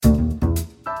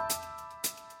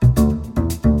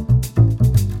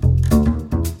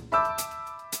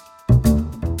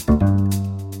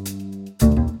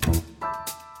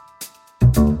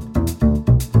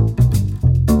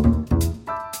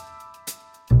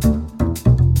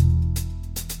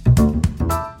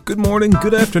Good morning,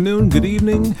 good afternoon, good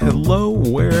evening, hello,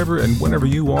 wherever and whenever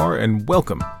you are, and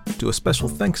welcome to a special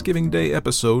Thanksgiving Day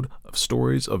episode of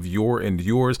Stories of Yore and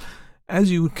Yours.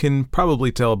 As you can probably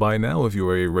tell by now, if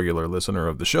you're a regular listener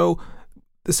of the show,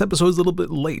 this episode is a little bit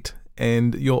late,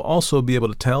 and you'll also be able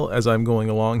to tell as I'm going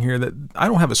along here that I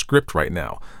don't have a script right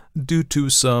now. Due to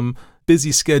some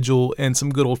busy schedule and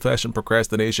some good old-fashioned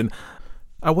procrastination,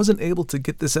 I wasn't able to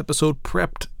get this episode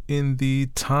prepped in the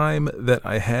time that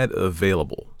I had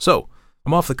available. So,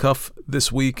 I'm off the cuff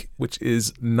this week, which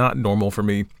is not normal for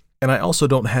me, and I also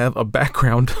don't have a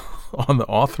background on the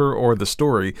author or the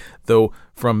story, though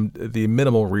from the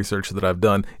minimal research that I've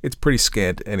done, it's pretty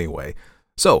scant anyway.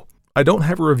 So, I don't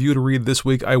have a review to read this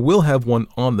week. I will have one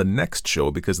on the next show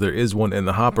because there is one in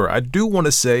the hopper. I do want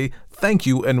to say thank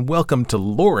you and welcome to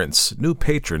Lawrence, new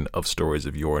patron of Stories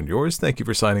of Yore and Yours. Thank you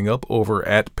for signing up over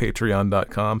at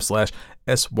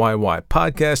patreon.com/SYY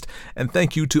podcast. And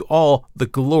thank you to all the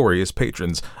glorious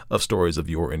patrons of Stories of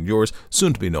Yore and Yours,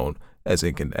 soon to be known as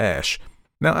Ink and Ash.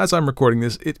 Now, as I'm recording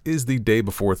this, it is the day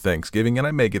before Thanksgiving, and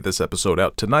I may get this episode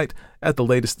out tonight. At the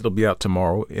latest, it'll be out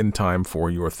tomorrow in time for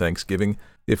your Thanksgiving,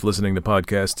 if listening to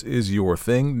podcasts is your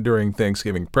thing during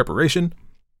Thanksgiving preparation.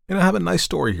 And I have a nice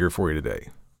story here for you today.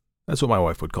 That's what my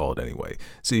wife would call it anyway.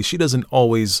 See, she doesn't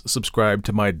always subscribe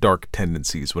to my dark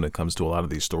tendencies when it comes to a lot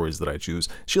of these stories that I choose.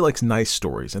 She likes nice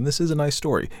stories, and this is a nice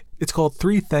story. It's called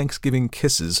 3 Thanksgiving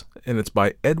Kisses, and it's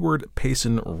by Edward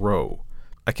Payson Rowe.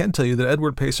 I can tell you that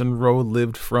Edward Payson Rowe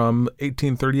lived from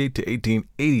 1838 to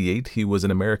 1888. He was an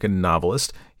American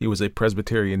novelist. He was a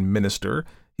Presbyterian minister.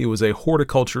 He was a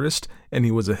horticulturist, and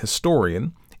he was a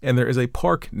historian. And there is a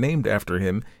park named after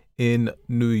him in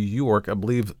New York, I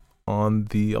believe, along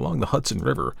the Hudson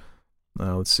River.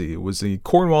 It was the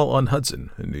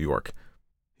Cornwall-on-Hudson in New York.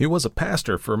 He was a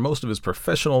pastor for most of his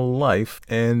professional life,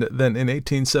 and then in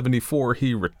 1874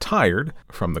 he retired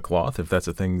from the cloth, if that's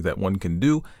a thing that one can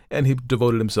do, and he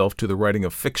devoted himself to the writing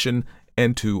of fiction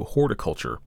and to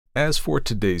horticulture. As for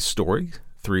today's story,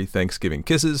 3 Thanksgiving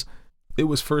Kisses, it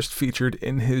was first featured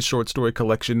in his short story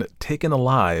collection Taken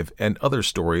Alive and Other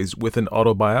Stories with an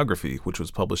Autobiography, which was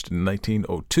published in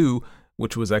 1902,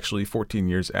 which was actually 14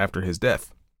 years after his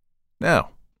death.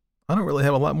 Now, I don't really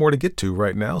have a lot more to get to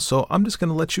right now, so I'm just going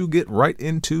to let you get right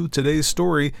into today's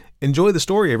story. Enjoy the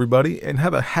story, everybody, and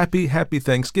have a happy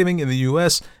Thanksgiving in the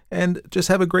U.S., and just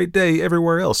have a great day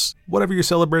everywhere else. Whatever you're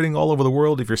celebrating all over the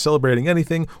world, if you're celebrating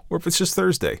anything, or if it's just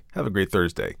Thursday, have a great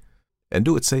Thursday. And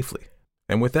do it safely.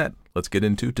 And with that, let's get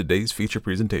into today's feature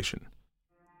presentation.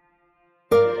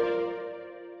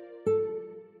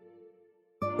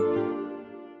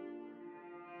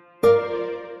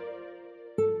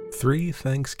 Three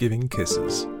Thanksgiving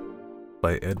Kisses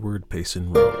by Edward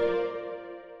Payson Rowe.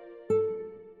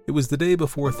 It was the day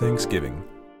before Thanksgiving.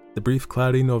 The brief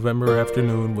cloudy November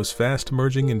afternoon was fast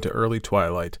merging into early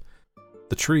twilight.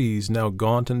 The trees, now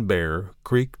gaunt and bare,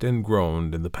 creaked and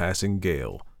groaned in the passing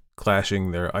gale,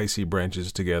 clashing their icy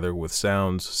branches together with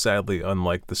sounds sadly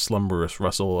unlike the slumberous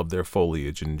rustle of their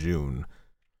foliage in June.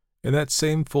 And that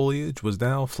same foliage was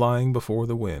now flying before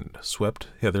the wind, swept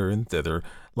hither and thither,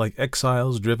 like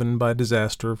exiles driven by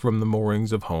disaster from the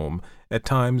moorings of home, at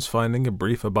times finding a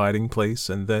brief abiding place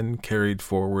and then carried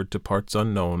forward to parts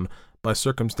unknown by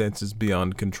circumstances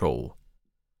beyond control.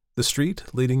 The street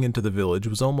leading into the village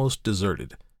was almost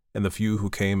deserted, and the few who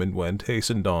came and went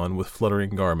hastened on with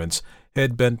fluttering garments,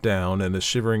 head bent down and a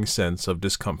shivering sense of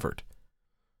discomfort.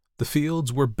 The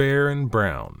fields were bare and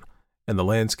brown, and the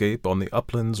landscape on the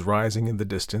uplands rising in the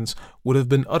distance would have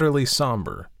been utterly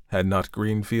somber had not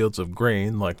green fields of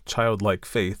grain, like childlike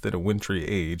faith in a wintry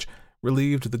age,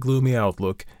 relieved the gloomy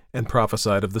outlook and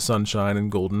prophesied of the sunshine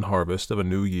and golden harvest of a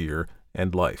new year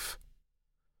and life.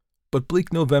 But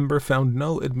bleak November found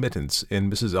no admittance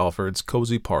in Mrs. Alford's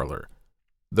cozy parlor.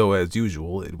 Though, as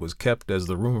usual, it was kept as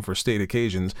the room for state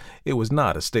occasions, it was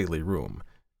not a stately room.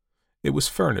 It was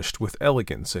furnished with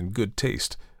elegance and good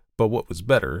taste, but what was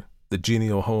better, the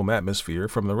genial home atmosphere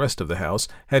from the rest of the house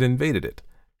had invaded it,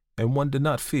 and one did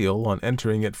not feel, on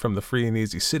entering it from the free and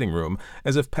easy sitting-room,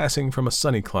 as if passing from a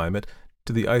sunny climate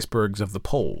to the icebergs of the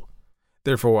pole.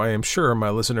 Therefore I am sure my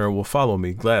listener will follow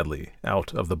me gladly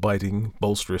out of the biting,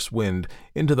 boisterous wind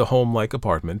into the home-like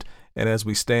apartment, and as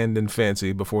we stand in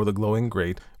fancy before the glowing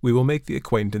grate, we will make the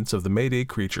acquaintance of the May-Day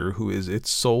creature who is its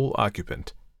sole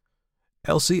occupant.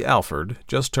 Elsie Alford,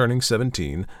 just turning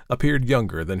 17, appeared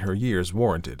younger than her years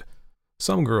warranted.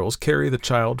 Some girls carry the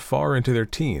child far into their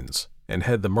teens, and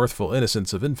had the mirthful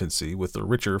innocence of infancy with the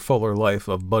richer, fuller life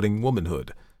of budding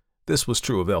womanhood. This was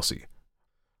true of Elsie.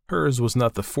 Hers was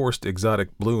not the forced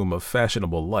exotic bloom of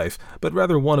fashionable life, but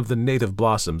rather one of the native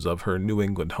blossoms of her New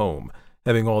England home,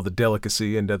 having all the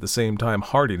delicacy and at the same time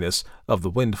hardiness of the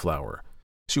windflower.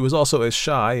 She was also as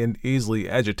shy and easily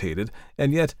agitated,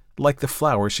 and yet, like the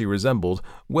flower she resembled,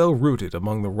 well rooted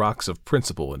among the rocks of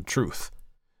principle and truth.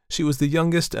 She was the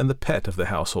youngest and the pet of the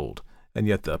household, and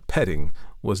yet the petting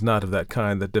was not of that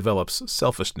kind that develops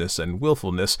selfishness and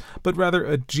willfulness, but rather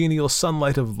a genial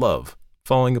sunlight of love,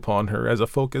 falling upon her as a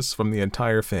focus from the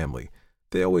entire family.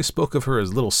 They always spoke of her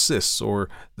as little Sis, or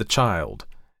the child,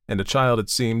 and a child it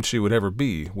seemed she would ever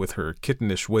be, with her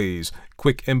kittenish ways,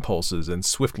 quick impulses, and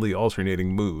swiftly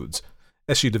alternating moods.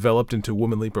 As she developed into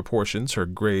womanly proportions, her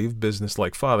grave,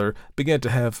 business-like father began to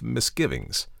have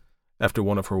misgivings. After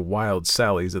one of her wild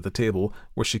sallies at the table,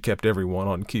 where she kept everyone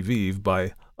on qui-vive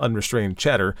by unrestrained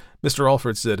chatter, Mr.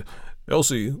 Alford said,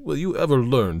 "Elsie, will you ever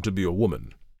learn to be a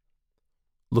woman?"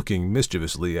 Looking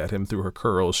mischievously at him through her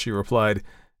curls, she replied,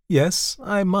 "Yes,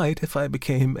 I might if I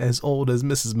became as old as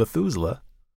Mrs. Methuselah."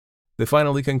 They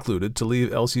finally concluded to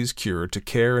leave Elsie's cure to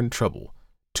care and trouble,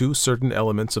 two certain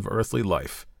elements of earthly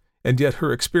life, and yet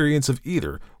her experience of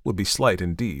either would be slight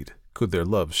indeed, could their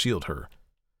love shield her.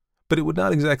 But it would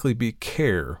not exactly be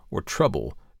care or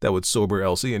trouble that would sober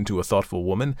Elsie into a thoughtful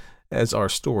woman, as our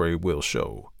story will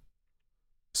show.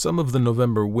 Some of the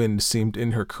November wind seemed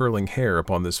in her curling hair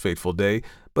upon this fateful day,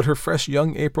 but her fresh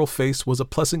young April face was a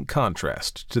pleasant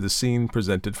contrast to the scene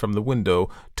presented from the window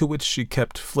to which she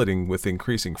kept flitting with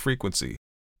increasing frequency.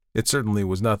 It certainly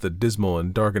was not the dismal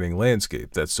and darkening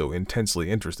landscape that so intensely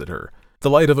interested her. The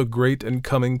light of a great and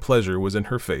coming pleasure was in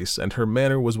her face, and her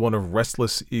manner was one of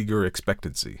restless, eager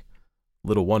expectancy.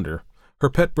 Little wonder. Her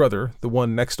pet brother, the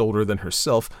one next older than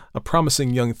herself, a promising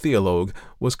young theologue,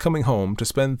 was coming home to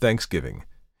spend Thanksgiving.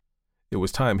 It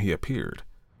was time he appeared.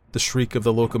 The shriek of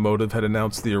the locomotive had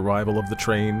announced the arrival of the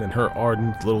train, and her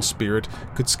ardent little spirit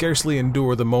could scarcely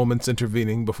endure the moments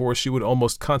intervening before she would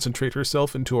almost concentrate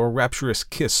herself into a rapturous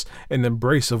kiss and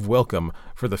embrace of welcome,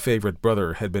 for the favorite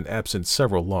brother had been absent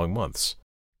several long months.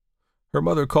 Her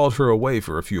mother called her away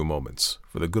for a few moments,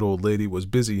 for the good old lady was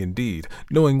busy indeed,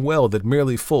 knowing well that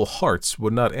merely full hearts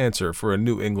would not answer for a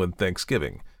New England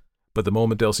Thanksgiving. But the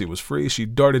moment Elsie was free, she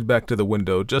darted back to the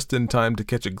window just in time to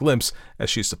catch a glimpse, as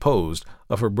she supposed,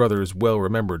 of her brother's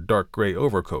well-remembered dark gray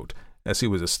overcoat as he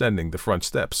was ascending the front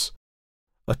steps.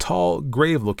 A tall,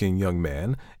 grave-looking young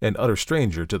man, an utter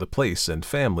stranger to the place and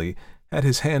family, had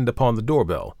his hand upon the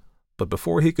doorbell, but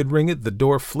before he could ring it the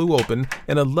door flew open,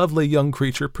 and a lovely young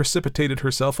creature precipitated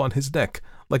herself on his neck,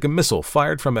 like a missile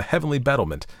fired from a heavenly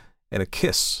battlement, and a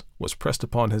kiss was pressed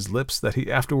upon his lips that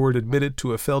he afterward admitted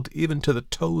to have felt even to the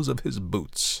toes of his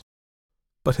boots.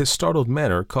 But his startled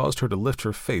manner caused her to lift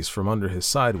her face from under his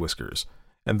side whiskers,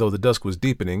 and though the dusk was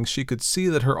deepening, she could see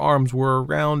that her arms were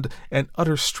around an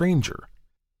utter stranger.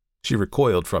 She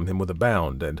recoiled from him with a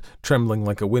bound, and, trembling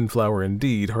like a windflower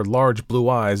indeed, her large blue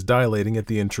eyes dilating at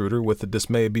the intruder with a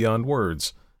dismay beyond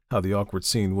words. How the awkward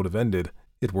scene would have ended,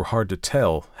 it were hard to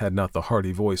tell, had not the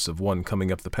hearty voice of one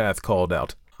coming up the path called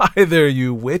out, "Hi there,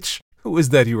 you witch! Who is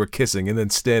that you were kissing and then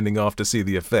standing off to see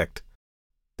the effect?"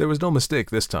 There was no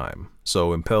mistake this time,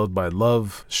 so impelled by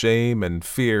love, shame, and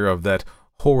fear of that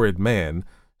horrid man,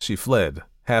 she fled,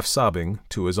 half sobbing,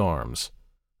 to his arms.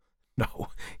 "No,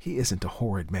 he isn't a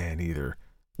horrid man either,"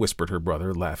 whispered her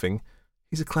brother, laughing.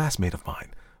 "He's a classmate of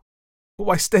mine."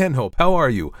 "Why, Stanhope, how are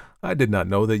you? I did not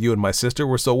know that you and my sister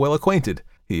were so well acquainted,"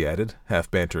 he added, half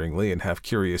banteringly and half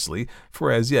curiously,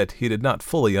 for as yet he did not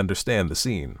fully understand the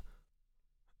scene.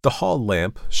 The hall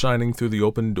lamp, shining through the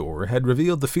open door, had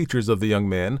revealed the features of the young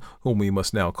man, whom we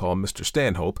must now call Mr.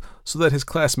 Stanhope, so that his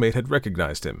classmate had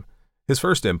recognized him. His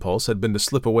first impulse had been to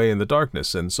slip away in the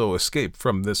darkness and so escape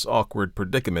from this awkward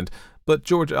predicament, but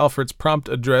George Alfred's prompt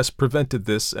address prevented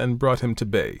this and brought him to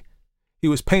bay. He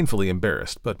was painfully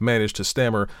embarrassed, but managed to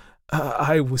stammer,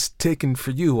 "I was taken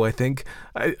for you, I think.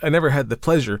 I never had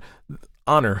the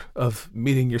honor of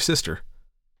meeting your sister."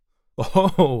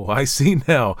 "Oh, I see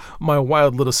now. My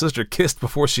wild little sister kissed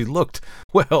before she looked.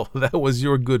 Well, that was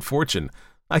your good fortune.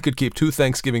 I could keep 2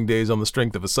 Thanksgiving days on the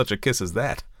strength of such a kiss as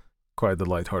that," cried the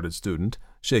light-hearted student,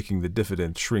 shaking the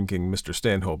diffident, shrinking Mr.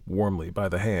 Stanhope warmly by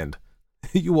the hand.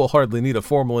 "You will hardly need a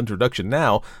formal introduction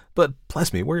now, but,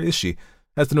 bless me, where is she?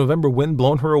 Has the November wind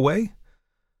blown her away?"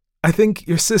 "I think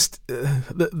your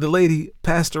the lady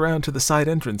passed around to the side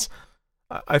entrance.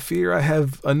 I fear I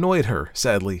have annoyed her,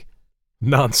 sadly."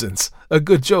 "Nonsense! A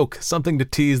good joke, something to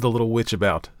tease the little witch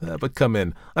about. But come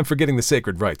in, I'm forgetting the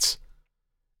sacred rites."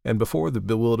 And before the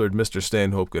bewildered Mr.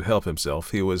 Stanhope could help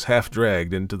himself, he was half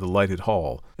dragged into the lighted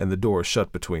hall, and the door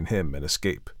shut between him and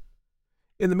escape.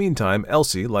 In the meantime,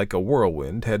 Elsie, like a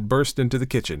whirlwind, had burst into the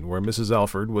kitchen, where Mrs.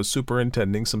 Alford was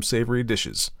superintending some savory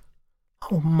dishes.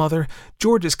 "Oh, Mother,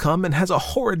 George has come and has a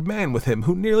horrid man with him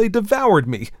who nearly devoured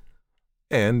me."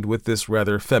 And with this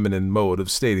rather feminine mode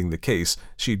of stating the case,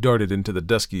 she darted into the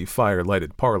dusky,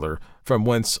 fire-lighted parlor, from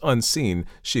whence, unseen,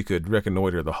 she could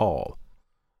reconnoiter the hall.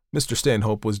 Mr.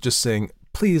 Stanhope was just saying,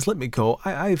 "Please let me go.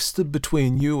 I've stood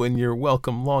between you and your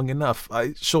welcome long enough.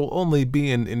 I shall only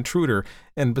be an intruder,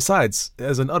 and besides,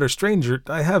 as an utter stranger,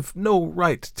 I have no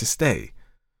right to stay."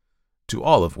 To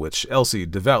all of which Elsie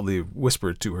devoutly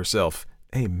whispered to herself,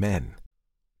 "Amen."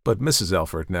 But Mrs.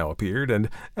 Alford now appeared, and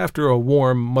after a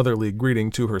warm, motherly greeting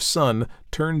to her son,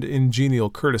 turned in genial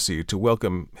courtesy to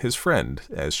welcome his friend,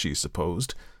 as she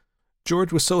supposed.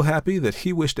 George was so happy that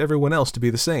he wished everyone else to be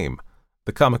the same.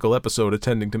 The comical episode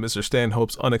attending to Mr.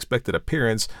 Stanhope's unexpected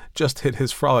appearance just hit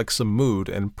his frolicsome mood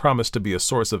and promised to be a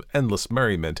source of endless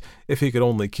merriment if he could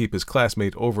only keep his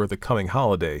classmate over the coming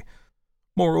holiday.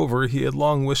 Moreover, he had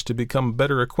long wished to become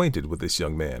better acquainted with this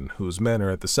young man, whose manner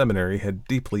at the seminary had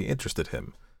deeply interested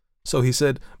him. So he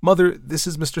said, "Mother, this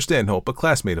is Mr. Stanhope, a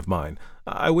classmate of mine.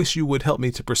 I wish you would help me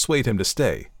to persuade him to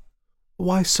stay."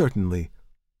 "Why, certainly.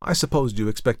 I supposed you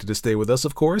expected to stay with us,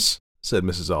 of course," said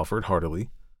Mrs. Alford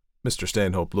heartily. Mr.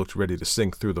 Stanhope looked ready to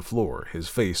sink through the floor, his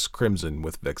face crimson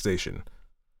with vexation.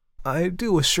 "I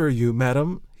do assure you,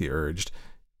 madam," he urged,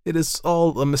 "it is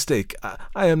all a mistake.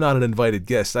 I am not an invited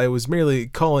guest. I was merely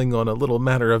calling on a little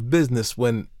matter of business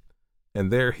when—"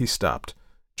 And there he stopped.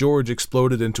 George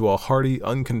exploded into a hearty,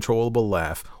 uncontrollable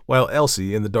laugh, while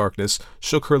Elsie, in the darkness,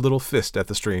 shook her little fist at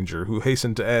the stranger, who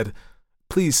hastened to add,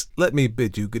 "Please let me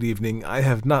bid you good evening. I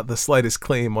have not the slightest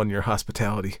claim on your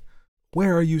hospitality."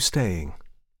 "Where are you staying?"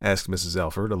 asked Mrs.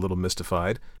 Alford, a little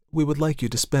mystified. "We would like you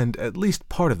to spend at least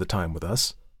part of the time with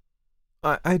us."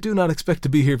 I do not expect to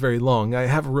be here very long. I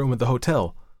have a room at the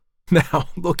hotel." "Now,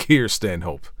 look here,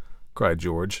 Stanhope," cried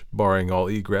George, barring all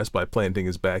egress by planting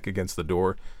his back against the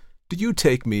door. "Do you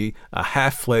take me, a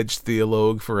half-fledged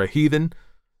theologue, for a heathen?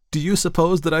 Do you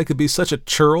suppose that I could be such a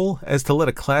churl as to let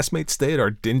a classmate stay at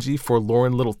our dingy,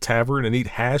 forlorn little tavern and eat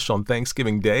hash on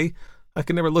Thanksgiving Day? I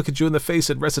can never look at you in the face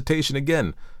at recitation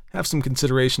again. Have some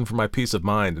consideration for my peace of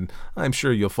mind, and I'm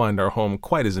sure you'll find our home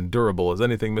quite as endurable as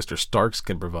anything Mr. Starks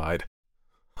can provide."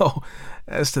 "Oh,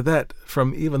 as to that,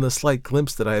 from even the slight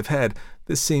glimpse that I have had,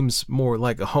 this seems more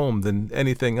like a home than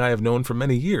anything I have known for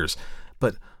many years.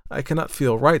 But I cannot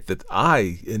feel right that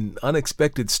I, an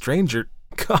unexpected stranger—"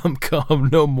 Come,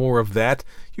 no more of that.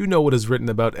 You know what is written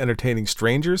about entertaining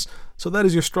strangers, so that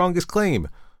is your strongest claim.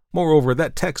 Moreover,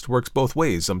 that text works both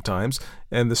ways sometimes,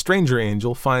 and the stranger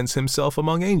angel finds himself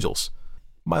among angels.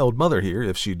 My old mother here,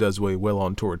 if she does weigh well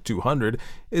on toward 200,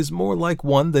 is more like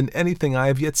one than anything I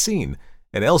have yet seen,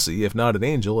 and Elsie, if not an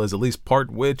angel, is at least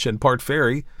part witch and part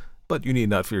fairy. But you need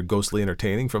not fear ghostly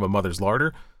entertaining from a mother's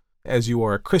larder. As you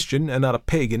are a Christian and not a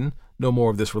pagan, no more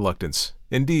of this reluctance.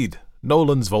 Indeed,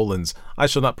 nolens volens, I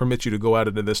shall not permit you to go out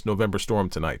into this November storm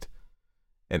tonight."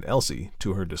 And Elsie,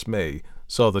 to her dismay,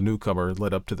 saw the newcomer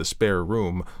led up to the spare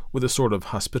room with a sort of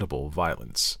hospitable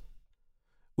violence.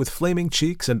 With flaming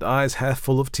cheeks and eyes half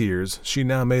full of tears, she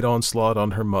now made onslaught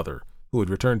on her mother, who had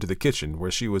returned to the kitchen,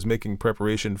 where she was making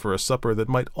preparation for a supper that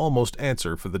might almost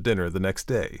answer for the dinner the next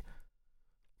day.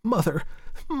 "Mother,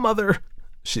 mother,"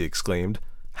 she exclaimed,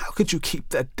 "how could you keep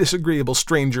that disagreeable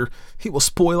stranger? He will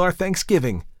spoil our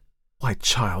Thanksgiving." "Why,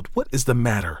 child, what is the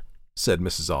matter?" said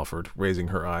Mrs. Alford, raising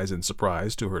her eyes in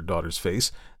surprise to her daughter's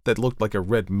face, that looked like a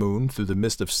red moon through the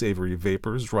mist of savory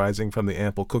vapors rising from the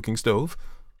ample cooking stove.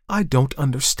 "I don't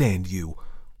understand you.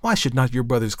 Why should not your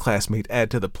brother's classmate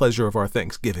add to the pleasure of our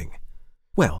Thanksgiving?"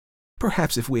 "Well,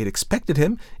 perhaps if we had expected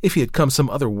him, if he had come some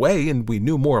other way, and we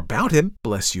knew more about him—"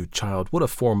 "Bless you, child, what a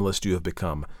formalist you have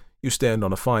become. You stand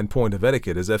on a fine point of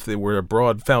etiquette as if it were a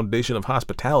broad foundation of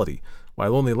hospitality,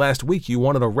 while only last week you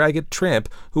wanted a ragged tramp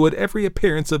who had every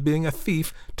appearance of being a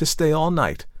thief to stay all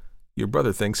night. Your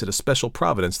brother thinks it a special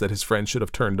providence that his friend should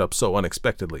have turned up so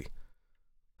unexpectedly."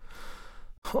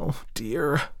 "Oh,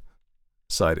 dear,"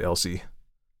 sighed Elsie.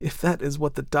 "If that is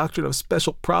what the doctrine of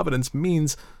special providence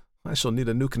means, I shall need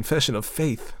a new confession of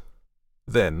faith."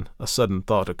 Then, a sudden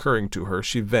thought occurring to her,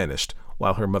 she vanished,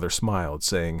 while her mother smiled,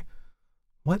 saying,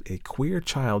 "What a queer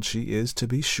child she is, to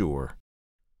be sure."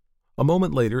 A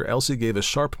moment later, Elsie gave a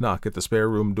sharp knock at the spare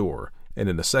room door, and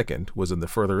in a second was in the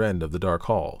further end of the dark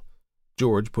hall.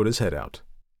 George put his head out.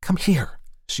 "Come here,"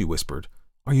 she whispered.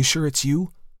 "Are you sure it's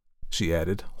you?" she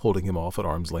added, holding him off at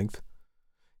arm's length.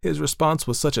 His response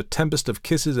was such a tempest of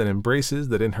kisses and embraces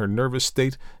that in her nervous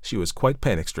state she was quite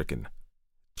panic-stricken.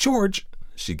 "George,"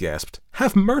 she gasped,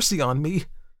 "have mercy on me."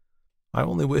 "I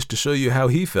only wished to show you how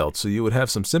he felt, so you would have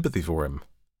some sympathy for him."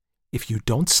 "If you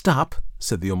don't stop,"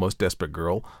 said the almost desperate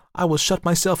girl, "I will shut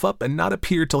myself up and not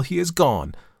appear till he is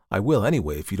gone. I will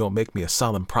anyway if you don't make me a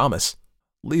solemn promise.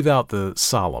 Leave out the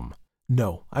solemn.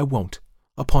 No, I won't.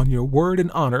 Upon your word and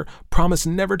honor, promise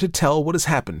never to tell what has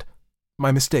happened.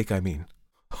 My mistake, I mean.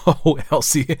 Oh,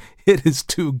 Elsie, it is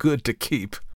too good to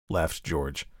keep, laughed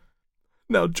George.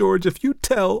 Now, George, if you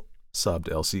tell,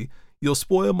 sobbed Elsie, you'll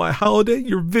spoil my holiday,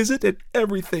 your visit, and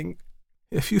everything.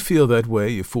 If you feel that way,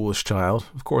 you foolish child,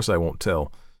 of course I won't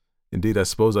tell. Indeed, I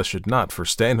suppose I should not, for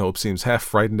Stanhope seems half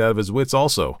frightened out of his wits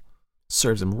also.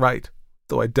 Serves him right,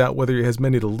 though I doubt whether he has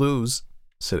many to lose,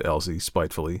 said Elsie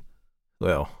spitefully.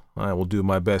 Well, I will do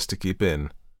my best to keep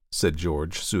in, said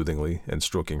George soothingly and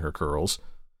stroking her curls.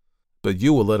 But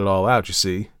you will let it all out, you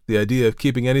see. The idea of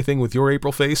keeping anything with your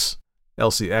April face?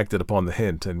 Elsie acted upon the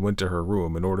hint and went to her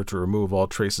room in order to remove all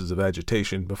traces of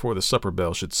agitation before the supper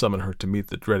bell should summon her to meet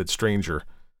the dreaded stranger.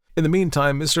 In the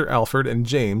meantime, Mr. Alfred and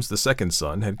James, the second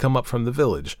son, had come up from the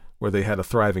village, where they had a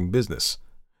thriving business.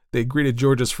 They greeted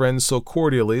George's friends so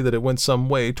cordially that it went some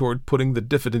way toward putting the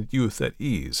diffident youth at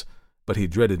ease, but he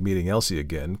dreaded meeting Elsie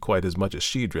again quite as much as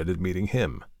she dreaded meeting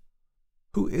him.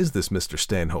 "Who is this Mr.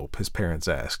 Stanhope?" his parents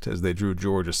asked, as they drew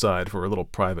George aside for a little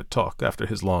private talk after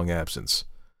his long absence.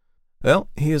 "Well,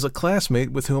 he is a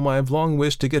classmate with whom I have long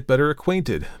wished to get better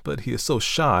acquainted, but he is so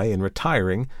shy and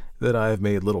retiring that I have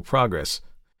made little progress.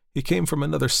 He came from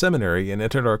another seminary and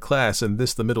entered our class in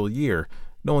this the middle year.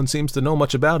 No one seems to know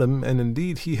much about him, and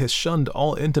indeed he has shunned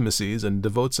all intimacies and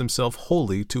devotes himself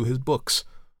wholly to his books.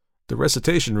 The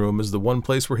recitation room is the one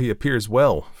place where he appears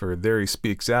well, for there he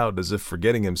speaks out as if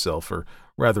forgetting himself, or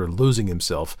rather losing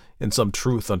himself, in some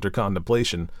truth under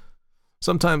contemplation.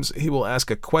 Sometimes he will ask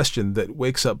a question that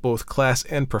wakes up both class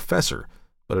and professor,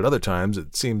 but at other times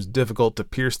it seems difficult to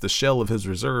pierce the shell of his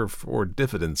reserve or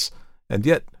diffidence. And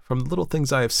yet, from the little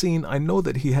things I have seen, I know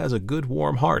that he has a good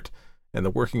warm heart, and the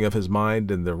working of his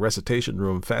mind in the recitation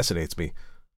room fascinates me.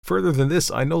 Further than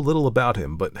this, I know little about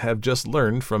him, but have just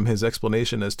learned from his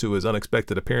explanation as to his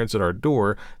unexpected appearance at our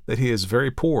door that he is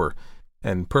very poor,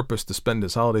 and purposed to spend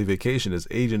his holiday vacation as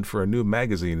agent for a new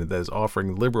magazine that is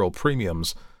offering liberal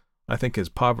premiums. I think his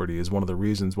poverty is one of the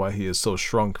reasons why he is so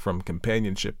shrunk from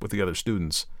companionship with the other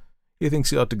students. He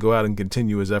thinks he ought to go out and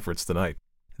continue his efforts tonight."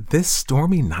 "This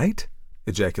stormy night?"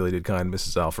 ejaculated kind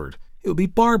Mrs. Alford. "It would be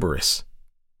barbarous."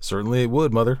 "Certainly it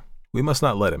would, Mother. We must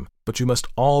not let him, but you must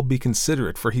all be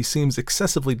considerate, for he seems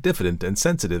excessively diffident and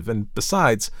sensitive, and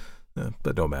besides,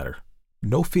 but no matter.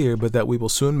 No fear but that we will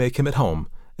soon make him at home,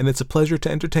 and it's a pleasure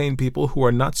to entertain people who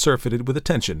are not surfeited with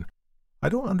attention. I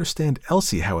don't understand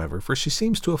Elsie, however, for she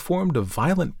seems to have formed a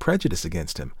violent prejudice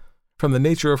against him. From the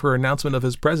nature of her announcement of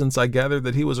his presence, I gathered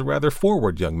that he was a rather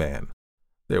forward young man."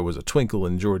 There was a twinkle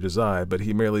in George's eye, but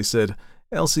he merely said,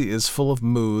 "Elsie is full of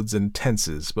moods and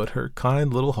tenses, but her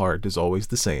kind little heart is always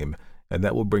the same, and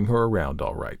that will bring her around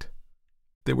all right."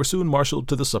 They were soon marshaled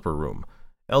to the supper-room.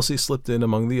 Elsie slipped in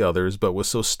among the others, but was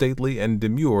so stately and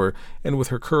demure, and with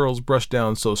her curls brushed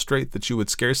down so straight that you would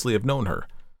scarcely have known her.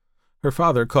 Her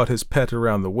father caught his pet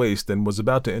around the waist and was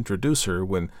about to introduce her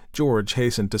when George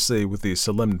hastened to say with the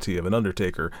solemnity of an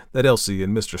undertaker that Elsie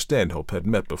and Mr. Stanhope had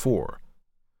met before.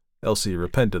 Elsie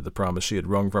repented the promise she had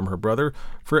wrung from her brother,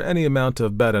 for any amount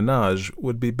of badinage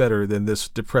would be better than this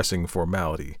depressing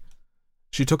formality.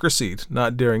 She took her seat,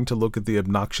 not daring to look at the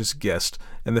obnoxious guest,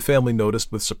 and the family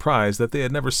noticed with surprise that they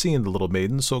had never seen the little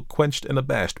maiden so quenched and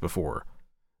abashed before.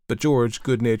 But George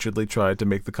good-naturedly tried to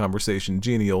make the conversation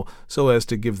genial so as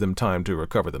to give them time to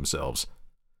recover themselves.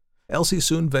 Elsie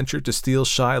soon ventured to steal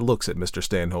shy looks at Mr.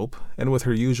 Stanhope, and with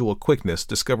her usual quickness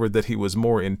discovered that he was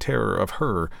more in terror of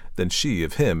her than she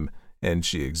of him, and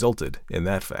she exulted in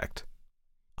that fact.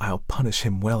 "I'll punish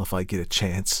him well if I get a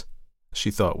chance,"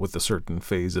 she thought with a certain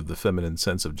phase of the feminine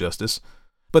sense of justice.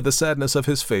 But the sadness of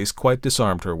his face quite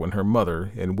disarmed her when her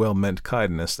mother, in well-meant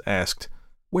kindness, asked,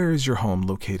 "Where is your home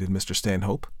located, Mr.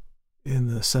 Stanhope?" "In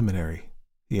the seminary,"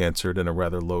 he answered in a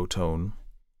rather low tone.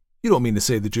 "You don't mean to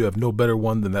say that you have no better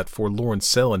one than that forlorn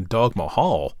cell in Dogma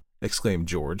Hall?" exclaimed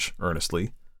George,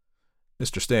 earnestly.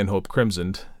 Mr. Stanhope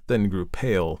crimsoned, then grew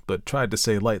pale, but tried to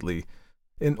say lightly,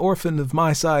 "An orphan of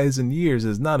my size and years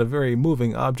is not a very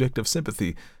moving object of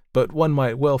sympathy, but one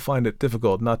might well find it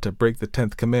difficult not to break the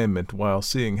 10th commandment while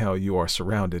seeing how you are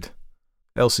surrounded."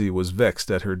 Elsie was vexed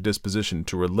at her disposition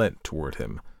to relent toward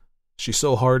him. She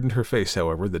so hardened her face,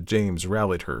 however, that James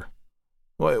rallied her.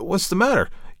 "Why, what's the matter?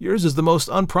 Yours is the most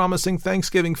unpromising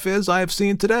Thanksgiving phiz I have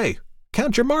seen today.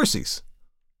 Count your marcies."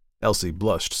 Elsie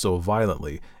blushed so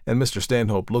violently, and Mr.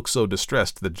 Stanhope looked so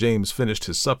distressed that James finished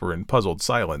his supper in puzzled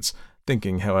silence,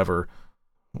 thinking, however,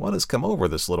 "What has come over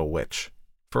this little witch?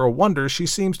 For a wonder, she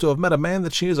seems to have met a man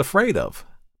that she is afraid of.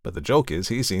 But the joke is,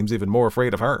 he seems even more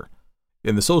afraid of her.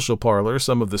 In the social parlor,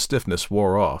 some of the stiffness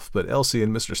wore off, but Elsie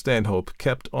and Mr. Stanhope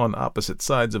kept on opposite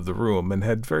sides of the room and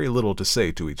had very little to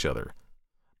say to each other.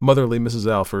 Motherly Mrs.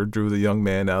 Alford drew the young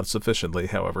man out sufficiently,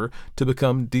 however, to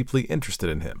become deeply interested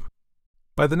in him.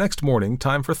 By the next morning,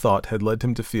 time for thought had led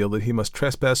him to feel that he must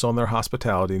trespass on their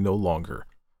hospitality no longer.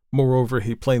 Moreover,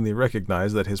 he plainly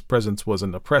recognized that his presence was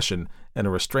an oppression and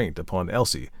a restraint upon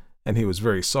Elsie, and he was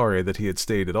very sorry that he had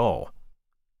stayed at all.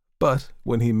 But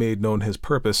when he made known his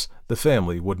purpose, the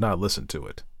family would not listen to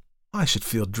it. "I should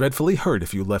feel dreadfully hurt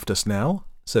if you left us now,"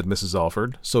 said Mrs.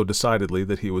 Alford, so decidedly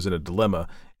that he was in a dilemma,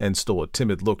 and stole a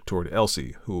timid look toward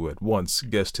Elsie, who at once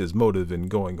guessed his motive in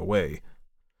going away.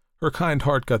 Her kind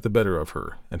heart got the better of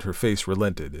her, and her face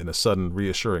relented in a sudden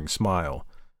reassuring smile.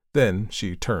 Then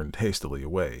she turned hastily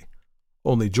away.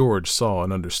 Only George saw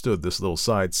and understood this little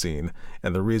side scene,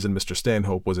 and the reason Mr.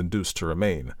 Stanhope was induced to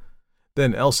remain.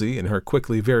 Then Elsie, in her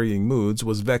quickly varying moods,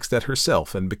 was vexed at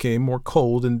herself and became more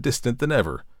cold and distant than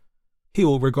ever. "He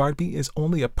will regard me as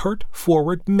only a pert,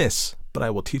 forward miss, but I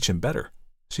will teach him better,"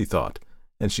 she thought,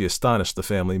 and she astonished the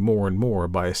family more and more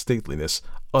by a stateliness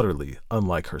utterly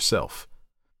unlike herself.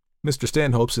 Mr.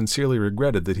 Stanhope sincerely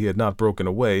regretted that he had not broken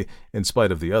away, in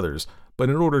spite of the others, but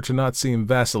in order to not seem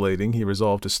vacillating he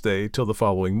resolved to stay till the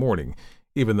following morning,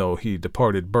 even though he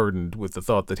departed burdened with the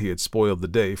thought that he had spoiled the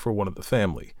day for one of the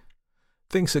family.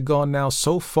 Things had gone now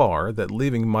so far that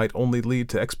leaving might only lead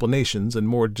to explanations and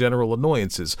more general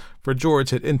annoyances, for George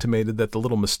had intimated that the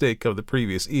little mistake of the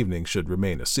previous evening should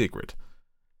remain a secret.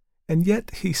 And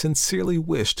yet he sincerely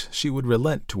wished she would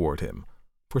relent toward him,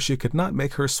 for she could not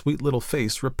make her sweet little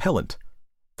face repellent.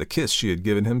 The kiss she had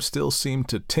given him still seemed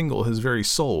to tingle his very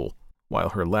soul,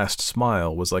 while her last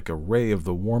smile was like a ray of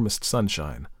the warmest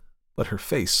sunshine. But her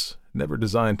face, never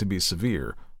designed to be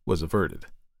severe, was averted.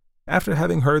 After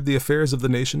having heard the affairs of the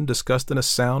nation discussed in a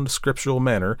sound, scriptural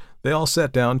manner, they all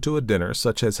sat down to a dinner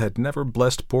such as had never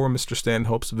blessed poor Mr.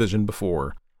 Stanhope's vision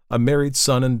before. A married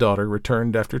son and daughter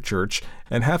returned after church,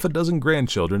 and 6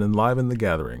 grandchildren enlivened the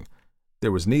gathering.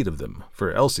 There was need of them,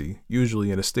 for Elsie, usually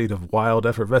in a state of wild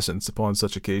effervescence upon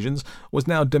such occasions, was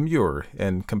now demure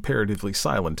and comparatively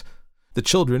silent. The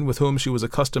children, with whom she was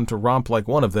accustomed to romp like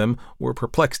one of them, were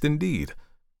perplexed indeed,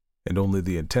 and only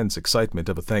the intense excitement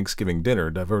of a Thanksgiving dinner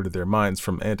diverted their minds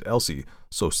from Aunt Elsie,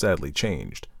 so sadly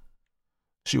changed.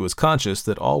 She was conscious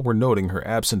that all were noting her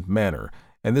absent manner,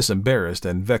 and this embarrassed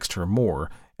and vexed her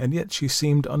more, and yet she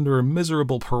seemed under a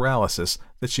miserable paralysis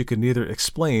that she could neither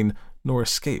explain nor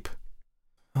escape.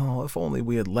 "Oh, if only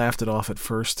we had laughed it off at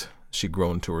first," she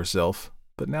groaned to herself,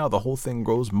 "but now the whole thing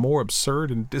grows more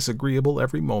absurd and disagreeable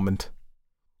every moment."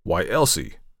 "Why,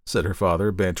 Elsie," said her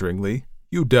father banteringly,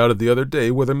 "you doubted the other day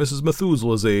whether Mrs.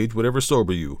 Methuselah's age would ever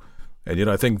sober you, and yet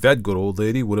I think that good old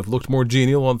lady would have looked more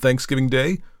genial on Thanksgiving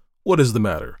Day. What is the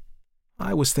matter?"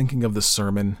 "I was thinking of the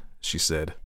sermon," she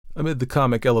said. Amid the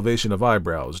comic elevation of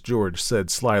eyebrows, George said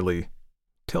slyly,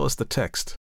 "Tell us the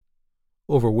text."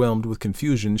 Overwhelmed with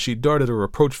confusion, she darted a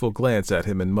reproachful glance at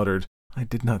him and muttered, "I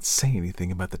did not say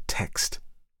anything about the text."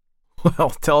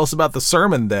 "Well, tell us about the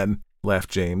sermon, then," laughed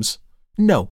James.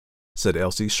 "No," said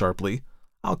Elsie sharply.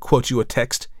 "I'll quote you a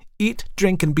text. Eat,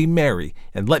 drink, and be merry,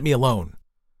 and let me alone."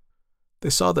 They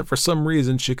saw that for some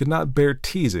reason she could not bear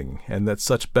teasing, and that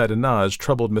such badinage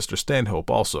troubled Mr.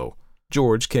 Stanhope also.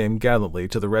 George came gallantly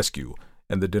to the rescue,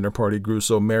 and the dinner party grew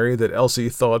so merry that Elsie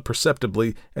thawed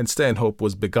perceptibly, and Stanhope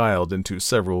was beguiled into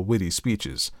several witty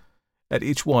speeches. At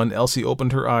each one Elsie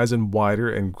opened her eyes in wider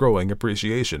and growing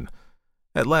appreciation.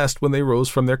 At last, when they rose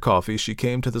from their coffee, she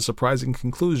came to the surprising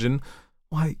conclusion,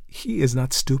 "Why, he is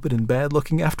not stupid and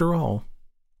bad-looking after all."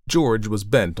 George was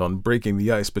bent on breaking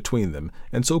the ice between them,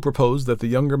 and so proposed that the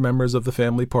younger members of the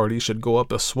family party should go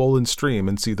up a swollen stream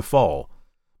and see the fall.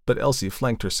 But Elsie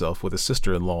flanked herself with a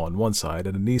sister-in-law on one side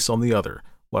and a niece on the other,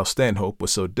 while Stanhope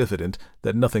was so diffident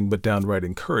that nothing but downright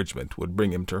encouragement would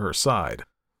bring him to her side.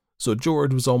 So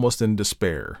George was almost in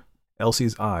despair.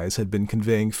 Elsie's eyes had been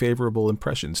conveying favorable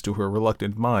impressions to her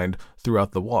reluctant mind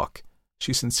throughout the walk.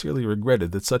 She sincerely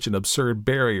regretted that such an absurd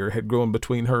barrier had grown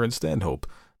between her and Stanhope,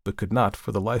 but could not,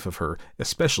 for the life of her,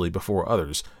 especially before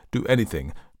others, do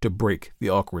anything to break the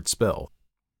awkward spell.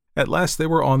 At last they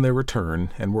were on their return,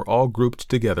 and were all grouped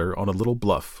together on a little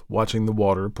bluff, watching the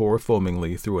water pour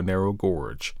foamingly through a narrow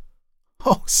gorge.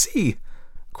 "Oh, see!"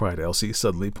 cried Elsie,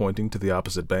 suddenly pointing to the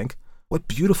opposite bank. "What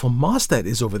beautiful moss that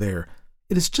is over there!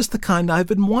 It is just the kind I have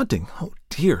been wanting. Oh,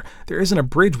 dear, there isn't a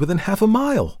bridge within half a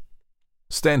mile."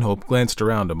 Stanhope glanced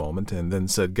around a moment, and then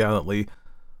said gallantly,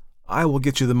 "I will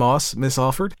get you the moss, Miss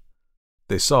Alford."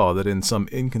 They saw that in some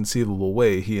inconceivable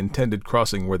way he intended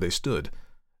crossing where they stood.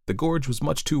 The gorge was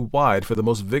much too wide for the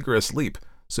most vigorous leap,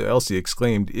 so Elsie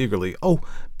exclaimed eagerly, "Oh,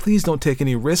 please don't take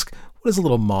any risk. What is a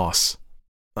little moss?"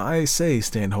 "I say,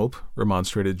 Stanhope,"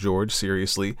 remonstrated George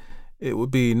seriously, "it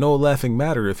would be no laughing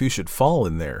matter if you should fall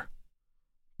in there."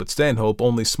 But Stanhope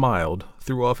only smiled,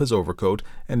 threw off his overcoat,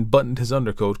 and buttoned his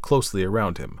undercoat closely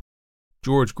around him.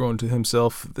 George groaned to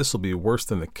himself, "This'll be worse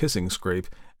than the kissing scrape,"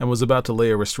 and was about to lay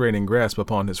a restraining grasp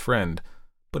upon his friend,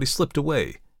 but he slipped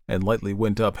away, and lightly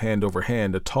went up hand over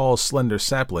hand a tall, slender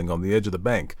sapling on the edge of the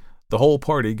bank, the whole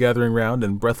party gathering round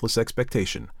in breathless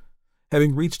expectation.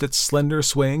 Having reached its slender,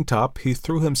 swaying top, he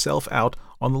threw himself out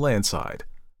on the land side.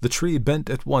 The tree bent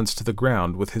at once to the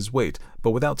ground with his weight,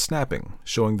 but without snapping,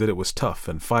 showing that it was tough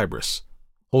and fibrous.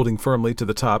 Holding firmly to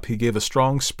the top, he gave a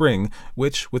strong spring,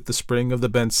 which, with the spring of the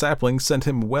bent sapling, sent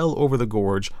him well over the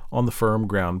gorge on the firm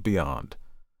ground beyond.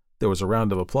 There was a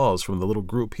round of applause from the little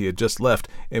group he had just left,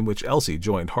 in which Elsie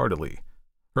joined heartily.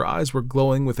 Her eyes were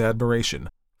glowing with admiration,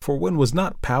 for when was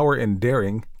not power and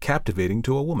daring captivating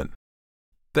to a woman?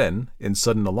 Then, in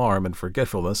sudden alarm and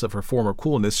forgetfulness of her former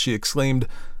coolness, she exclaimed,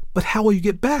 "But how will you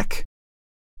get back?"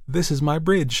 "This is my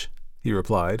bridge," he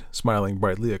replied, smiling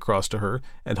brightly across to her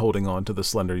and holding on to the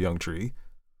slender young tree.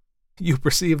 "You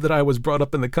perceive that I was brought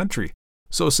up in the country."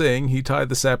 So saying, he tied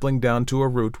the sapling down to a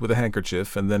root with a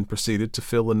handkerchief and then proceeded to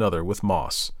fill another with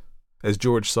moss. As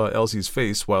George saw Elsie's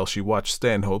face while she watched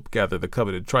Stanhope gather the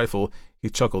coveted trifle, he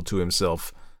chuckled to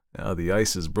himself, "The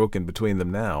ice is broken between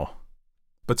them now."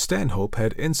 But Stanhope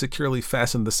had insecurely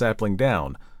fastened the sapling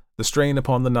down. The strain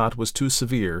upon the knot was too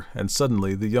severe, and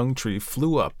suddenly the young tree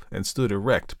flew up and stood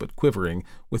erect but quivering,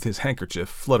 with his handkerchief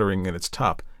fluttering in its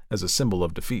top as a symbol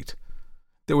of defeat.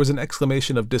 There was an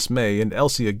exclamation of dismay, and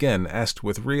Elsie again asked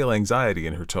with real anxiety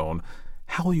in her tone,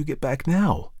 "How will you get back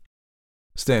now?"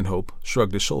 Stanhope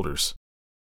shrugged his shoulders.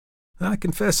 "I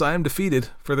confess I am defeated,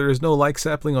 for there is no like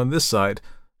sapling on this side,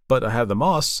 but I have the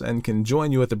moss, and can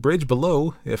join you at the bridge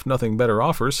below, if nothing better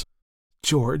offers."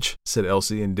 "George," said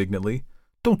Elsie indignantly,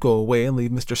 "don't go away and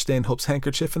leave Mr. Stanhope's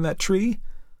handkerchief in that tree."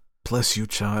 "Bless you,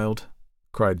 child,"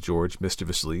 cried George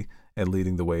mischievously, and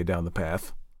leading the way down the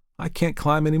path. "I can't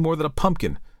climb any more than a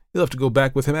pumpkin. You'll have to go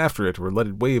back with him after it, or let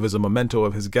it wave as a memento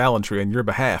of his gallantry on your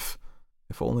behalf.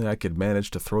 If only I could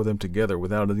manage to throw them together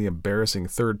without any embarrassing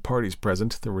third parties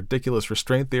present, the ridiculous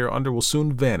restraint they are under will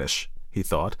soon vanish," he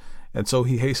thought, and so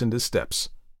he hastened his steps.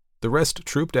 The rest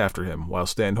trooped after him, while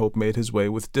Stanhope made his way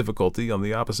with difficulty on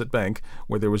the opposite bank,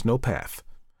 where there was no path.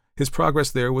 His progress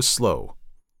there was slow,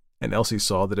 and Elsie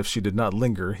saw that if she did not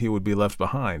linger he would be left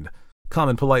behind.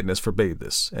 Common politeness forbade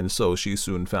this, and so she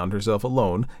soon found herself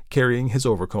alone, carrying his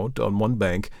overcoat on one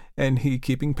bank, and he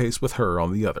keeping pace with her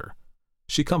on the other.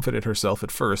 She comforted herself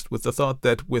at first with the thought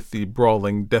that, with the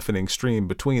brawling, deafening stream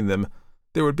between them,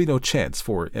 there would be no chance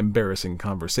for embarrassing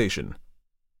conversation.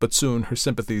 But soon her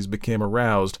sympathies became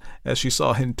aroused as she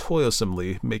saw him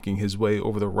toilsomely making his way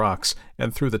over the rocks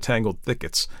and through the tangled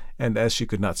thickets, and as she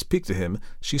could not speak to him,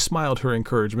 she smiled her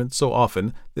encouragement so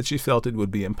often that she felt it would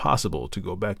be impossible to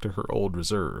go back to her old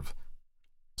reserve.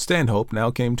 Stanhope now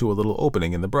came to a little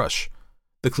opening in the brush.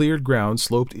 The cleared ground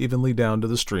sloped evenly down to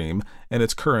the stream, and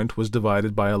its current was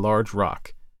divided by a large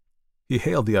rock. He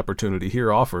hailed the opportunity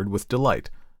here offered with delight,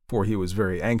 for he was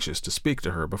very anxious to speak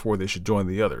to her before they should join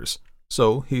the others.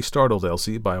 So he startled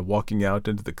Elsie by walking out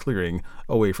into the clearing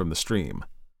away from the stream.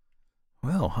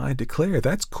 "Well, I declare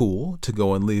that's cool, to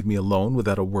go and leave me alone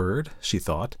without a word," she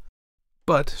thought.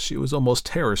 But she was almost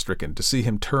terror-stricken to see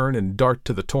him turn and dart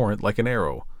to the torrent like an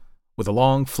arrow. With a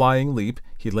long flying leap,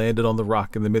 he landed on the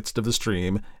rock in the midst of the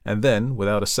stream, and then,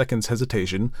 without a second's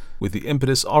hesitation, with the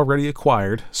impetus already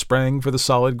acquired, sprang for the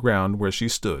solid ground where she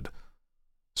stood.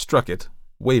 Struck it,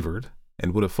 wavered,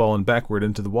 and would have fallen backward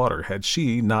into the water had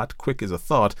she not, quick as a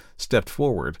thought, stepped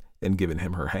forward and given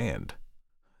him her hand.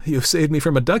 "You've saved me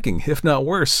from a ducking, if not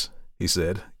worse," he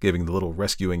said, giving the little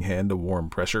rescuing hand a warm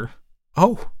pressure.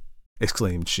 "Oh!"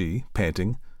 exclaimed she,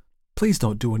 panting. "Please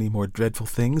don't do any more dreadful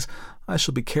things. I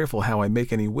shall be careful how I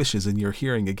make any wishes in your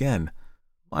hearing again."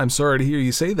 "I'm sorry to hear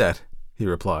you say that," he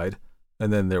replied,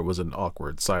 and then there was an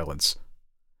awkward silence.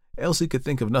 Elsie could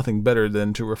think of nothing better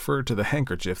than to refer to the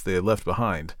handkerchief they had left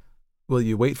behind. "Will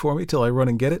you wait for me till I run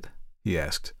and get it?" he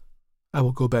asked. "I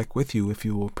will go back with you if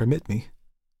you will permit me,"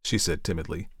 she said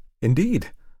timidly.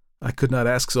 "Indeed, I could not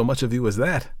ask so much of you as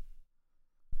that."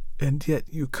 "And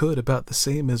yet you could about the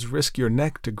same as risk your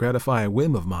neck to gratify a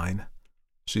whim of mine,"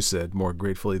 she said more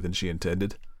gratefully than she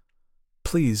intended.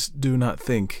 "Please do not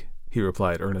think," he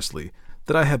replied earnestly,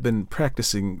 "that I have been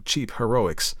practicing cheap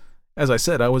heroics. As I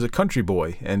said, I was a country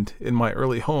boy, and in my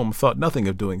early home thought nothing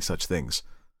of doing such things."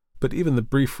 But even the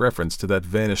brief reference to that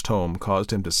vanished home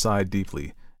caused him to sigh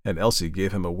deeply, and Elsie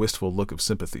gave him a wistful look of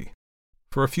sympathy.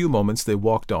 For a few moments they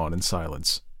walked on in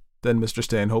silence. Then Mr.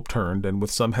 Stanhope turned and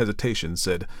with some hesitation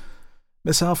said,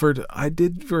 "Miss Alford, I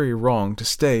did very wrong to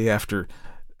stay after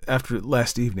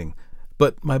last evening,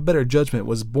 but my better judgment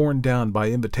was borne down by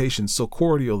invitations so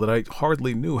cordial that I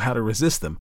hardly knew how to resist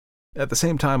them. At the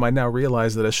same time I now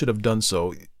realize that I should have done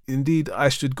so. Indeed, I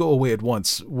should go away at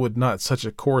once. Would not such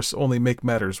a course only make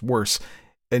matters worse?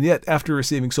 And yet, after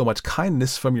receiving so much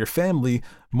kindness from your family,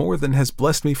 more than has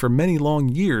blessed me for many long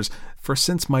years, for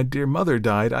since my dear mother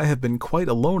died I have been quite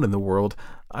alone in the world,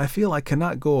 I feel I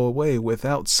cannot go away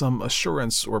without some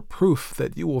assurance or proof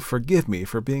that you will forgive me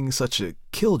for being such a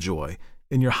killjoy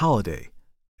in your holiday."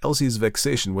 Elsie's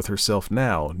vexation with herself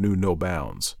now knew no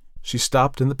bounds. She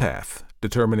stopped in the path,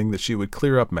 determining that she would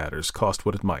clear up matters, cost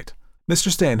what it might.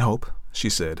 "Mr. Stanhope," she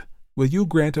said, "will you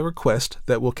grant a request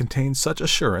that will contain such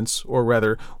assurance, or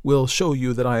rather, will show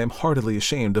you that I am heartily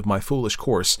ashamed of my foolish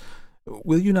course?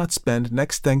 Will you not spend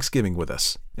next Thanksgiving with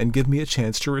us, and give me a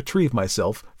chance to retrieve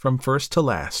myself from first to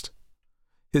last?"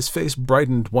 His face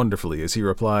brightened wonderfully as he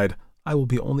replied, "I will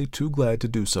be only too glad to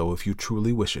do so if you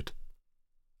truly wish it."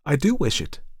 "I do wish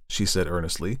it," she said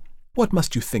earnestly. "What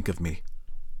must you think of me?"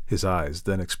 His eyes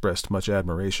then expressed much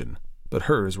admiration, but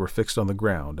hers were fixed on the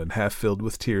ground and half filled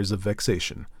with tears of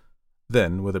vexation.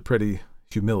 Then, with a pretty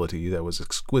humility that was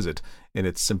exquisite in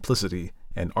its simplicity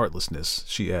and artlessness,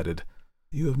 she added,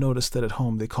 "You have noticed that at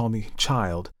home they call me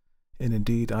child, and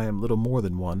indeed I am little more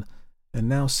than one, and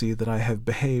now see that I have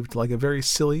behaved like a very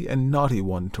silly and naughty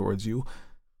one towards you.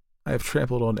 I have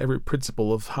trampled on every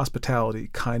principle of hospitality,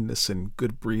 kindness, and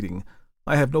good breeding.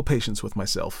 I have no patience with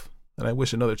myself, and I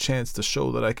wish another chance to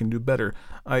show that I can do better.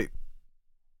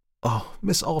 "Oh,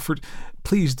 Miss Alford,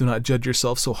 please do not judge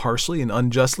yourself so harshly and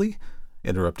unjustly,"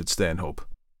 interrupted Stanhope.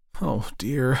 "Oh,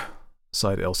 dear,"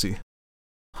 sighed Elsie.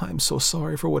 "I am so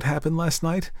sorry for what happened last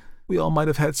night. We all might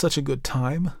have had such a good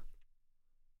time."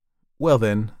 "Well,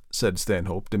 then," said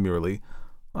Stanhope demurely,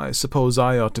 "I suppose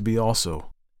I ought to be also."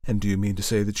 "And do you mean to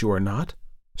say that you are not?"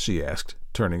 she asked,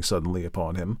 turning suddenly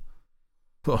upon him.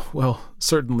 Well,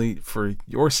 certainly for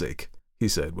your sake," he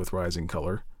said with rising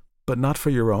color. "But not for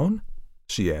your own?"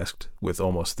 she asked, with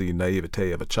almost the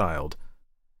naivete of a child.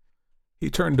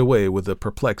 He turned away with a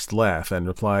perplexed laugh and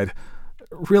replied,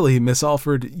 "Really, Miss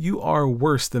Alford, you are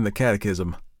worse than the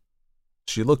catechism."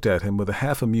 She looked at him with a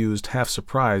half-amused,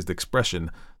 half-surprised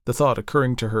expression, the thought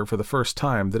occurring to her for the first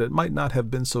time that it might not have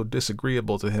been so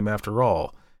disagreeable to him after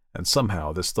all, and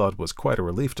somehow this thought was quite a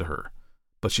relief to her.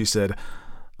 But she said,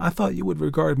 "I thought you would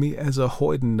regard me as a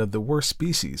hoyden of the worst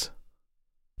species."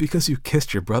 "Because you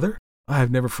kissed your brother? I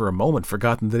have never for a moment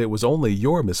forgotten that it was only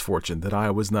your misfortune that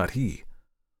I was not he."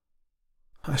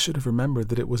 "I should have remembered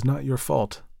that it was not your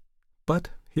fault. But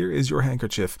here is your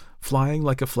handkerchief, flying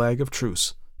like a flag of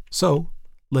truce. So,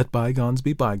 let bygones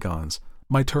be bygones.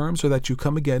 My terms are that you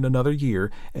come again another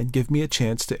year and give me a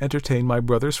chance to entertain my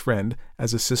brother's friend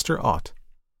as a sister ought."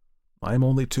 "I am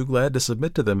only too glad to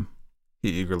submit to them," he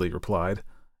eagerly replied,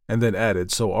 and then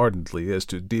added so ardently as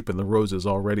to deepen the roses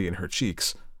already in her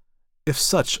cheeks, "If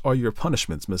such are your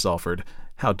punishments, Miss Alford,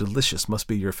 how delicious must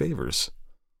be your favors."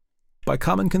 By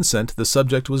common consent the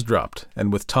subject was dropped,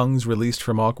 and with tongues released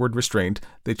from awkward restraint,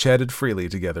 they chatted freely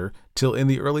together, till in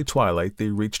the early twilight they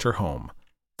reached her home.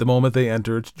 The moment they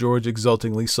entered, George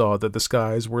exultingly saw that the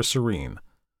skies were serene.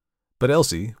 But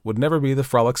Elsie would never be the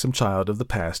frolicsome child of the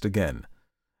past again.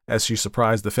 As she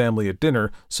surprised the family at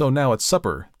dinner, so now at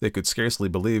supper they could scarcely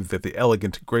believe that the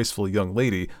elegant, graceful young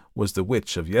lady was the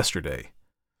witch of yesterday.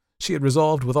 She had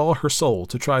resolved with all her soul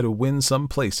to try to win some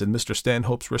place in Mr.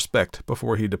 Stanhope's respect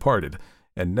before he departed,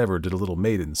 and never did a little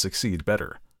maiden succeed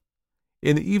better.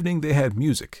 In the evening they had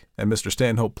music, and Mr.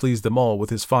 Stanhope pleased them all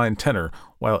with his fine tenor,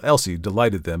 while Elsie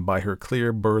delighted them by her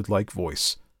clear bird-like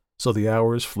voice. So the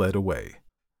hours fled away.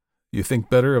 "You think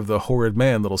better of the horrid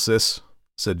man, little sis,"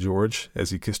 said George,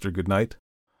 as he kissed her good night.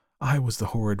 "I was the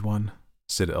horrid one,"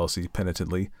 said Elsie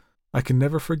penitently. "I can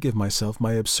never forgive myself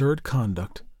my absurd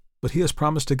conduct. But he has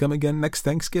promised to come again next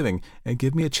Thanksgiving and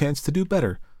give me a chance to do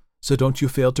better, so don't you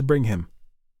fail to bring him."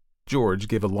 George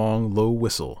gave a long, low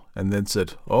whistle, and then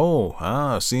said,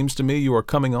 Seems to me you are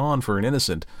coming on for an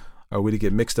innocent. Are we to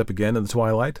get mixed up again in the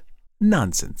twilight?"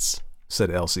 "Nonsense,"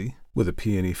 said Elsie, with a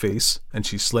peony face, and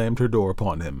she slammed her door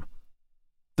upon him.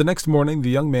 The next morning the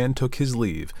young man took his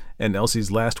leave, and Elsie's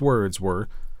last words were,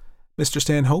 "Mr.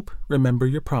 Stanhope, remember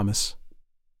your promise."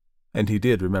 And he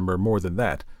did remember more than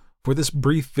that, for this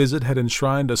brief visit had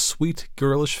enshrined a sweet,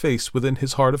 girlish face within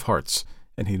his heart of hearts,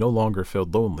 and he no longer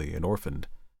felt lonely and orphaned.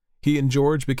 He and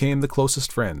George became the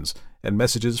closest friends, and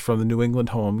messages from the New England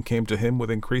home came to him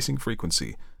with increasing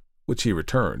frequency, which he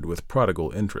returned with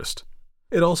prodigal interest.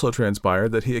 It also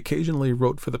transpired that he occasionally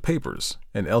wrote for the papers,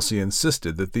 and Elsie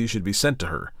insisted that these should be sent to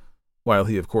her, while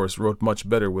he of course wrote much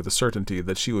better with the certainty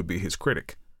that she would be his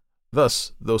critic.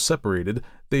 Thus, though separated,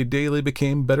 they daily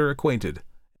became better acquainted,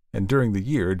 and during the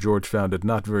year George found it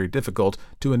not very difficult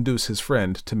to induce his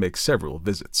friend to make several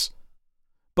visits.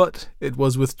 But it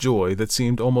was with joy that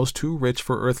seemed almost too rich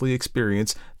for earthly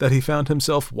experience that he found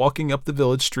himself walking up the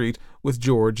village street with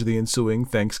George the ensuing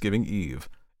Thanksgiving Eve.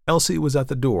 Elsie was at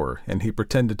the door, and he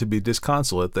pretended to be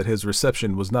disconsolate that his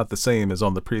reception was not the same as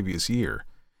on the previous year.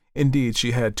 Indeed,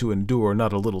 she had to endure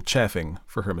not a little chaffing,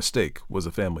 for her mistake was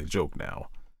a family joke now.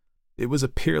 It was a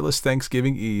peerless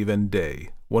Thanksgiving Eve and day,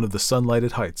 one of the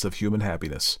sunlighted heights of human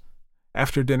happiness.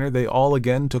 After dinner they all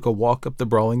again took a walk up the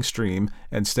brawling stream,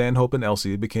 and Stanhope and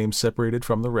Elsie became separated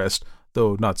from the rest,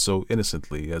 though not so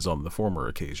innocently as on the former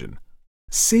occasion.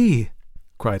 "See!"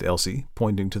 cried Elsie,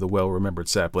 pointing to the well-remembered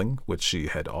sapling, which she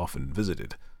had often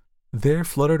visited. "There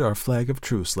fluttered our flag of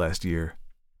truce last year."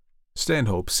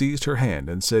 Stanhope seized her hand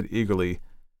and said eagerly,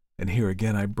 "And here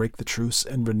again I break the truce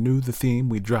and renew the theme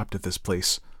we dropped at this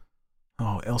place.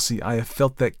 Oh, Elsie, I have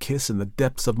felt that kiss in the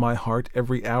depths of my heart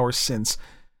every hour since,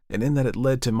 and in that it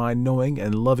led to my knowing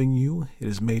and loving you, it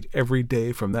has made every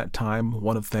day from that time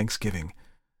one of thanksgiving.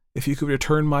 If you could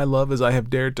return my love as I have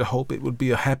dared to hope, it would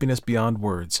be a happiness beyond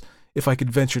words. If I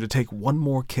could venture to take one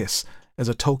more kiss, as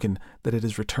a token that it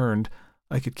is returned,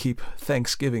 I could keep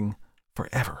Thanksgiving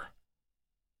forever."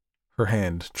 Her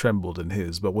hand trembled in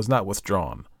his, but was not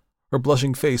withdrawn. Her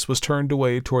blushing face was turned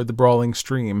away toward the brawling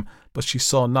stream, but she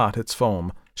saw not its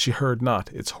foam, she heard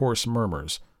not its hoarse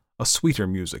murmurs. A sweeter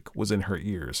music was in her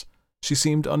ears. She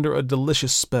seemed under a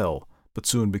delicious spell, but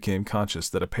soon became conscious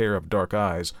that a pair of dark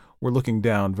eyes were looking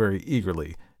down very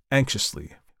eagerly,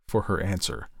 anxiously, for her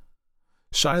answer.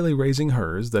 Shyly raising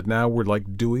hers, that now were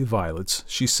like dewy violets,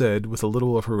 she said, with a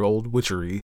little of her old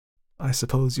witchery, "I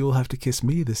suppose you'll have to kiss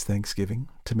me this Thanksgiving,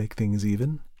 to make things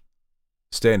even."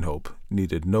 Stanhope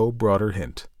needed no broader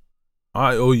hint.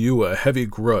 "I owe you a heavy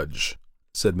grudge,"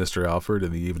 said Mr. Alfred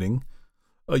in the evening.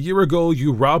 "A year ago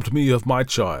you robbed me of my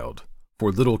child,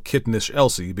 for little kittenish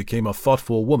Elsie became a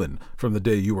thoughtful woman from the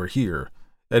day you were here,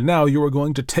 and now you are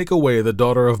going to take away the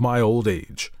daughter of my old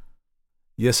age."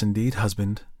 "Yes, indeed,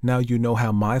 husband, now you know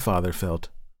how my father felt,"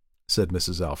 said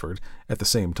Mrs. Alfred, at the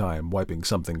same time wiping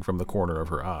something from the corner of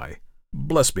her eye.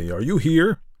 "Bless me, are you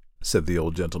here?" said the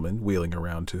old gentleman, wheeling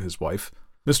around to his wife.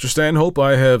 "Mr. Stanhope,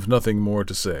 I have nothing more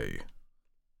to say."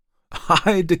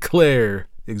 "I declare,"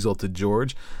 exulted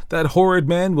George, "that horrid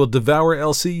man will devour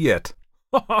Elsie yet."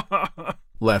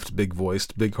 laughed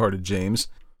big-voiced, big-hearted James.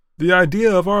 "The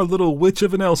idea of our little witch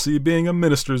of an Elsie being a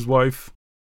minister's wife."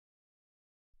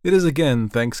 It is again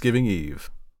Thanksgiving Eve.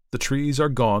 The trees are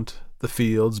gaunt, the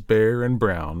fields bare and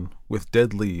brown, with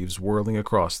dead leaves whirling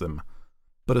across them.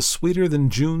 But a sweeter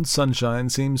than June sunshine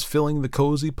seems filling the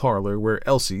cozy parlor where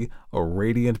Elsie, a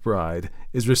radiant bride,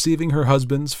 is receiving her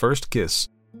husband's first kiss,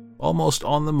 almost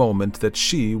on the moment that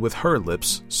she, with her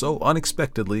lips, so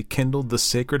unexpectedly kindled the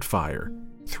sacred fire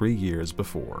 3 years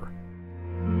before.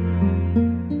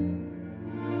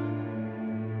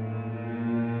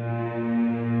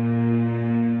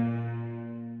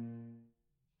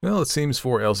 Well, it seems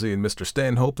for Elsie and Mr.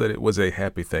 Stanhope that it was a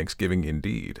happy Thanksgiving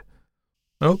indeed.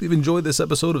 I hope you've enjoyed this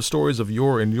episode of Stories of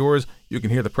Yore and Yours. You can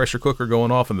hear the pressure cooker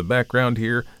going off in the background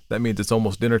here. That means it's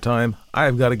almost dinner time.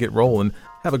 I've got to get rolling.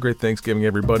 Have a great Thanksgiving,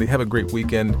 everybody. Have a great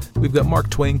weekend. We've got Mark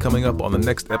Twain coming up on the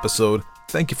next episode.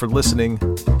 Thank you for listening.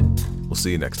 We'll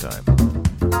see you next time.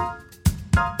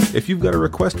 If you've got a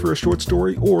request for a short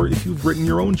story, or if you've written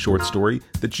your own short story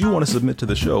that you want to submit to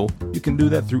the show, you can do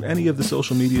that through any of the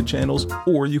social media channels,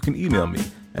 or you can email me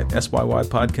at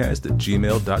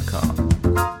sypodcast@gmail.com.